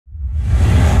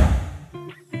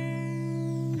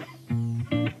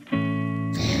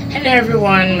Hello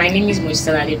everyone, my name is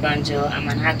MOJISOLA. I'm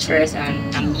an actress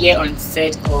and I'm here on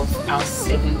set of Our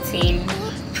 17,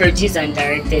 produced and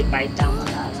directed by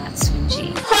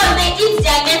DamolaOlatunjiTV. Because they eat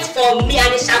their net for me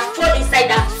and they shall fall inside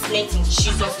that net in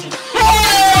Jesus' name.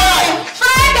 Hey!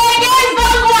 Fight against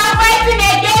those who are fighting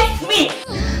against me!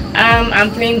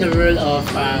 I'm playing the role of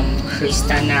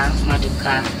Christina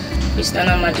Maduka.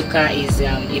 Christina Maduka is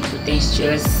a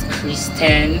pretentious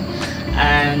Christian,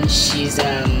 and she's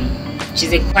a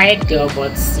quiet girl,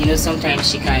 but you know, sometimes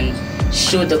she can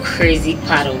show the crazy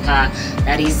part of her,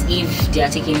 that is if they are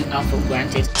taking her for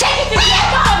granted. Check it in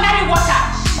the ordinary water.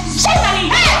 Check it in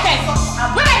the water.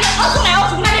 When I get out to my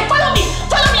house, when they follow me,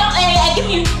 give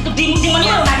me the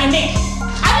money that they make.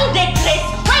 I will get great.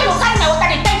 Why you carry my water?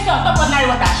 They tell me on top of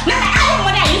ordinary water. Now I have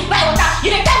money, I use buy water.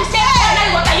 You dey tell me say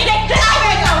ordinary water. You dey great.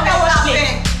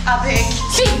 I beg.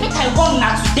 See, make I warn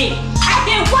now today. I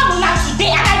dey warn now today,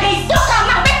 and I dey talk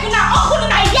now. Make you now open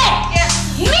now here.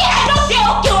 Me, I don't dey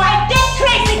okay. I dey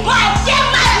crazy. I dey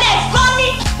madness.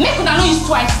 Funny. Make you now no use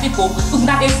twice people. If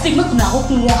now they sick, make you now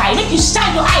open one eye. Make you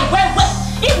shine your eye well.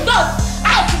 If not,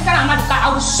 Christina Maduka, I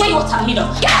will show you what I'm made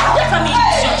of. Get away from me.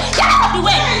 Get out of the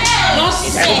way.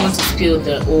 Nonsense. I don't want to spill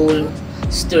the whole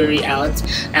story out.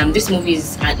 This movie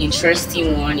is an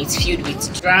interesting one. It's filled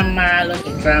with drama, a lot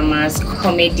of dramas,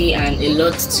 comedy, and a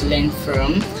lot to learn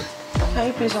from. Can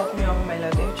you please help me out with my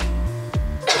luggage?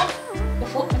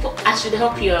 I should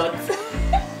help you out.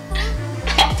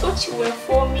 I thought you were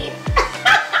for me.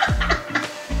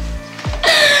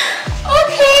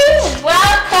 Okay,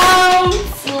 welcome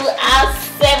to our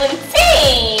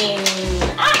 17.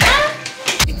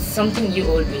 It's something you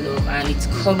all will love, and it's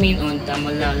coming on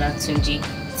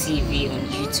DamolaOlatunjiTV on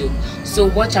YouTube. So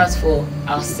watch out for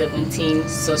our 17,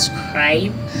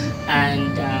 subscribe,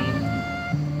 and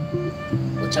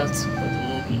watch out for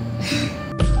the movie.